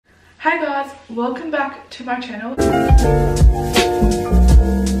Hi guys, welcome back to my channel.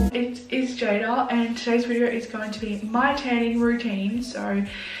 It is Jada and today's video is going to be my tanning routine. So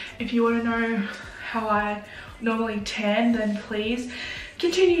if you want to know how I normally tan, then please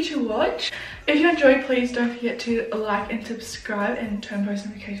continue to watch. If you enjoyed, please don't forget to like and subscribe and turn post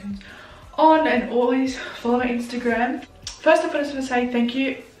notifications on, and always follow my Instagram. First off, I just want to say thank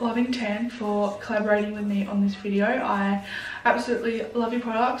you, Loving Tan, for collaborating with me on this video. I absolutely love your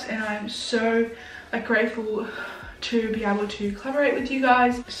products and I'm so grateful to be able to collaborate with you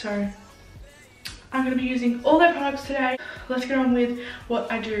guys. So I'm going to be using all their products today. Let's get on with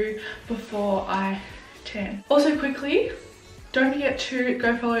what I do before I tan. Also quickly, don't forget to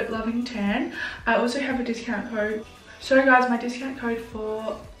go follow Loving Tan. I also have a discount code. So guys, my discount code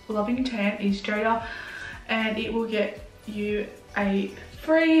for Loving Tan is Jada, and it will get you a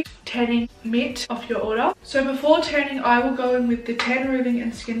free tanning mitt off your order. So before tanning, I will go in with the tan removing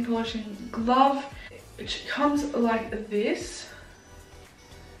and skin polishing glove, which comes like this.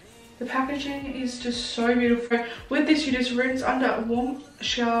 The packaging is just so beautiful. With this, you just rinse under a warm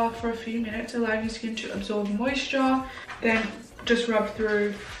shower for a few minutes, allowing your skin to absorb moisture, then just rub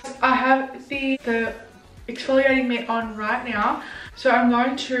through. I have the exfoliating mitt on right now, so I'm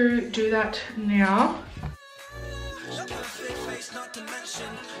going to do that now.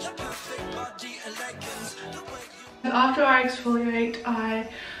 After I exfoliate, I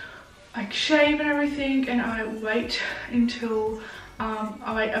shave and everything, and I wait until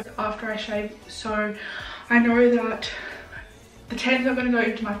after I shave, so I know that the tan's not going to go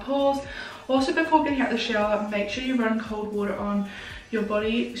into my pores. Also, before getting out of the shower, make sure you run cold water on your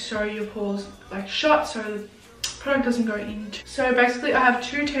body so your pores shut, so the product doesn't go into. So basically, I have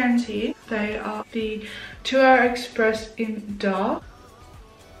two tans here. They are the 2 Hour Express in dark,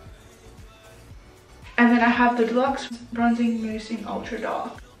 and then I have the Deluxe Bronzing Mousse in ultra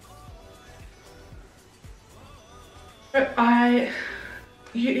dark. I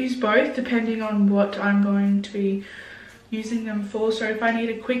use both depending on what I'm going to be using them for. So if I need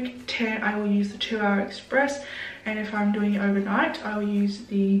a quick tan, I will use the 2 Hour Express, and if I'm doing it overnight, I will use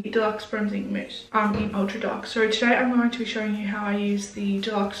the Deluxe Bronzing Mousse in ultra dark. So today I'm going to be showing you how I use the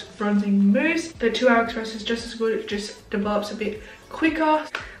Deluxe Bronzing Mousse. The 2 Hour Express is just as good, it just develops a bit quicker.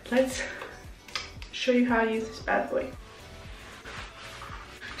 Let's show you how I use this bad boy.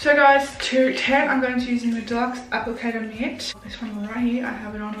 So guys, to tan, I'm going to be using the Deluxe Applicator Mitt. This one right here, I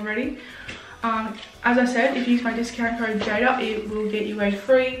have it on already. As I said, if you use my discount code Jada, it will get you a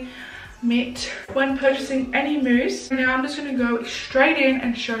free mitt when purchasing any mousse. Now I'm just going to go straight in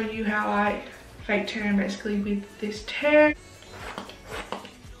and show you how I fake tan basically with this tan.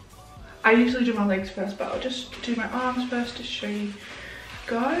 I usually do my legs first, but I'll just do my arms first to show you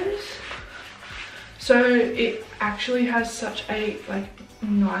guys. So it actually has such a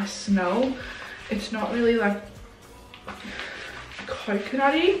nice smell. It's not really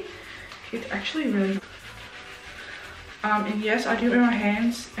coconutty. It's actually really nice. And yes, I do it with my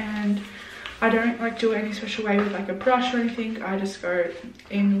hands, and I don't do it any special way with a brush or anything. I just go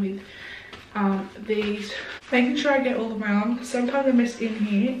in with these, making sure I get all of my arms. Sometimes I miss in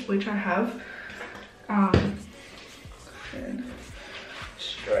here, which I have. And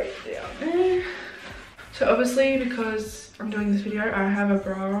straight down there. So obviously, because I'm doing this video, I have a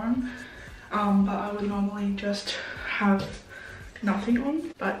bra on, but I would normally just have nothing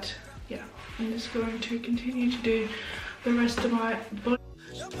on. But yeah, I'm just going to continue to do the rest of my body.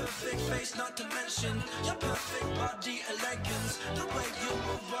 Your perfect face, not to mention your perfect body elegance, the way you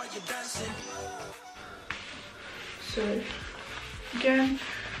move while you're dancing. So again,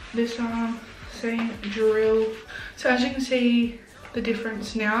 this arm, same drill. So as you can see the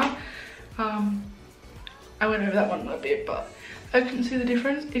difference now. I went over that one a little bit, but I can see the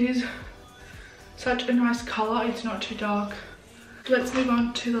difference. It is such a nice colour, it's not too dark. Let's move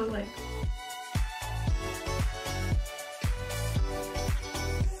on to the legs.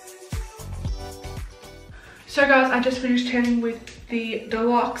 So guys, I just finished tanning with the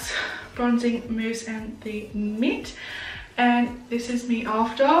Deluxe Bronzing Mousse and the mitt, and this is me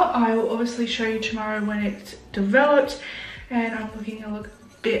after. I will obviously show you tomorrow when it's developed and I'm looking a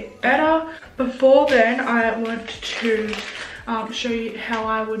bit better. Before then, I want to show you how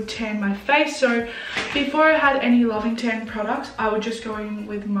I would tan my face. So before I had any Loving Tan products, I would just go in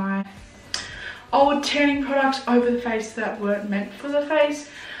with my old tanning products over the face that weren't meant for the face,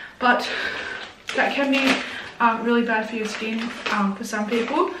 but that can be really bad for your skin for some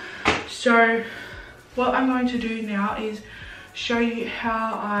people. So what I'm going to do now is show you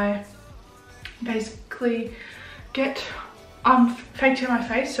how I basically get fake tan my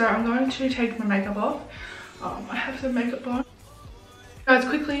face. So I'm going to take my makeup off. I have some makeup on. Guys,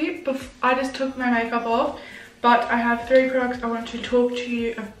 quickly, I just took my makeup off, but I have 3 products I want to talk to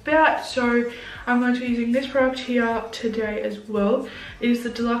you about. So I'm going to be using this product here today as well. It is the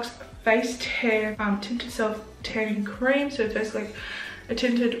Deluxe Face Tan Tinted Self Tanning Cream. So it's basically like a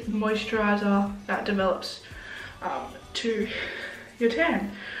tinted moisturizer that develops to your tan.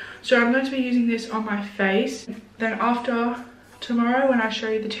 So I'm going to be using this on my face. Then after tomorrow, when I show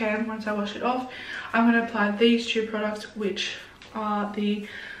you the tan, once I wash it off, I'm going to apply these 2 products, which are the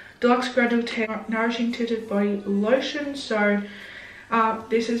Deluxe Gradual Tan Nourishing Tinted Body Lotion. So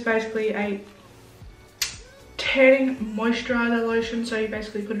this is basically a tanning moisturizer lotion. So you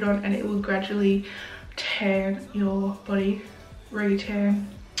basically put it on and it will gradually tan your body, re-tan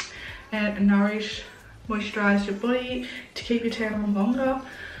and nourish, moisturize your body to keep your tan on longer.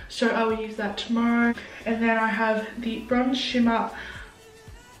 So I will use that tomorrow. And then I have the Bronze Shimmer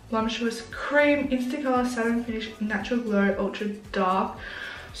Lumptuous Cream Instacolor Satin Finish Natural Glow Ultra Dark.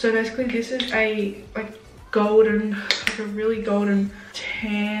 So basically this is a golden, like a really golden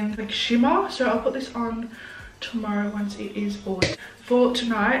tan shimmer. So I'll put this on tomorrow once it is all. For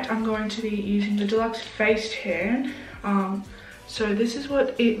tonight I'm going to be using the Deluxe Face Tan. So this is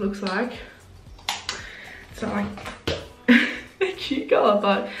what it looks like. It's not like a cute color,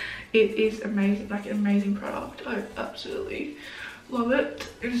 but it is amazing, like an amazing product. I absolutely love it.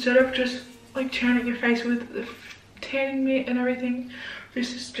 Instead of just like tanning your face with the tanning mitt and everything,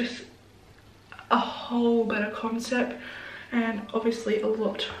 this is just a whole better concept, and obviously a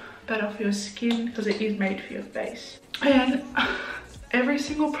lot better for your skin because it is made for your face. And every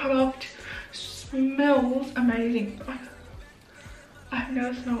single product smells amazing. I've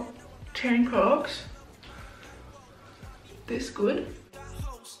never smelled tanning products this good.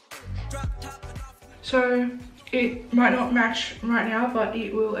 So it might not match right now, but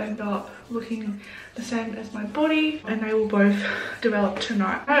it will end up looking the same as my body, and they will both develop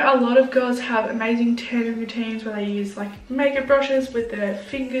tonight. A lot of girls have amazing tanning routines where they use like makeup brushes with their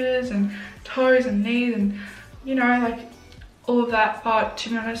fingers and toes and knees and, you know, like all of that, but to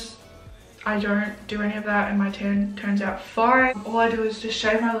be honest, I don't do any of that and my tan turns out fine. All I do is just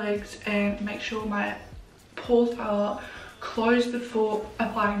shave my legs and make sure my pores are closed before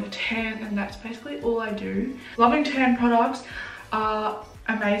applying the tan, and that's basically all I do. Loving Tan products are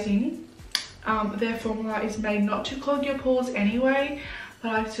amazing. Their formula is made not to clog your pores anyway,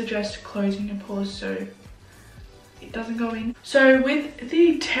 but I suggest closing your pores so it doesn't go in. So with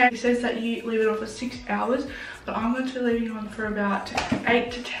the tan, it says that you leave it on for 6 hours, but I'm going to be leaving it on for about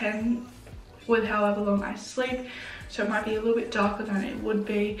 8 to 10 with however long I sleep. So it might be a little bit darker than it would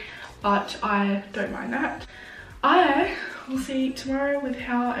be, but I don't mind that. I will see tomorrow with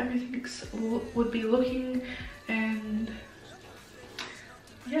how everything would be looking, and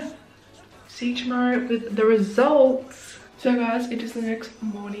yeah, see you tomorrow with the results. So guys, it is the next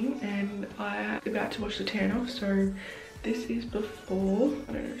morning and I'm about to wash the tan off. So this is before.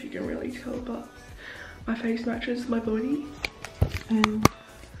 I don't know if you can really tell, but my face matches my body, and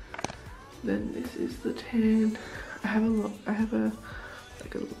then this is the tan. I have a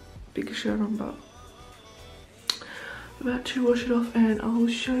big shirt on, but I'm about to wash it off and I'll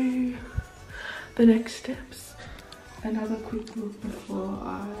show you the next steps. Another quick look before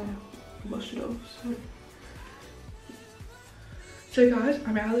I wash it off. So guys,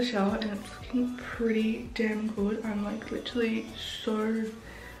 I'm out of the shower and it's looking pretty damn good. I'm like literally so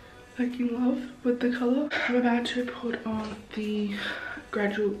in love with the colour. I'm about to put on the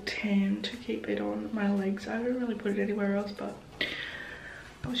Gradual Tan to keep it on my legs. I haven't really put it anywhere else, but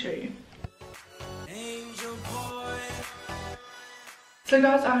I'll show you. So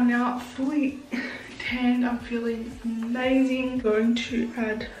guys, I'm now fully tanned. I'm feeling amazing. I'm going to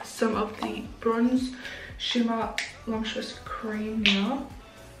add some of the Bronze Shimmer Lumptuous Cream now.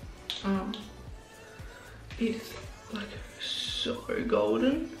 It's like so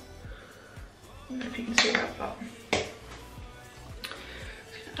golden. I don't know if you can see that, but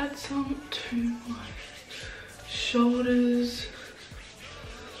just gonna add some to my shoulders.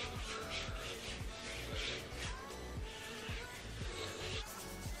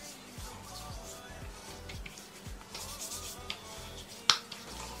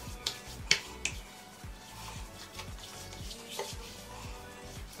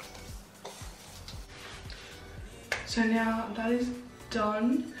 So now that is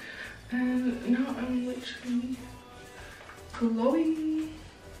done, and now I'm literally glowing.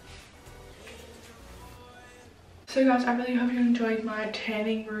 So guys, I really hope you enjoyed my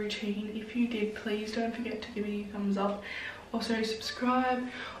tanning routine. If you did, please don't forget to give me a thumbs up. Also subscribe.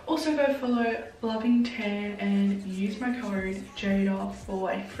 Also go follow Loving Tan and use my code Jada for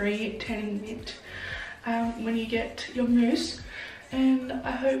a free tanning mitt when you get your mousse. and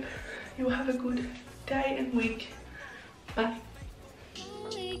I hope you will have a good day and week. Bye.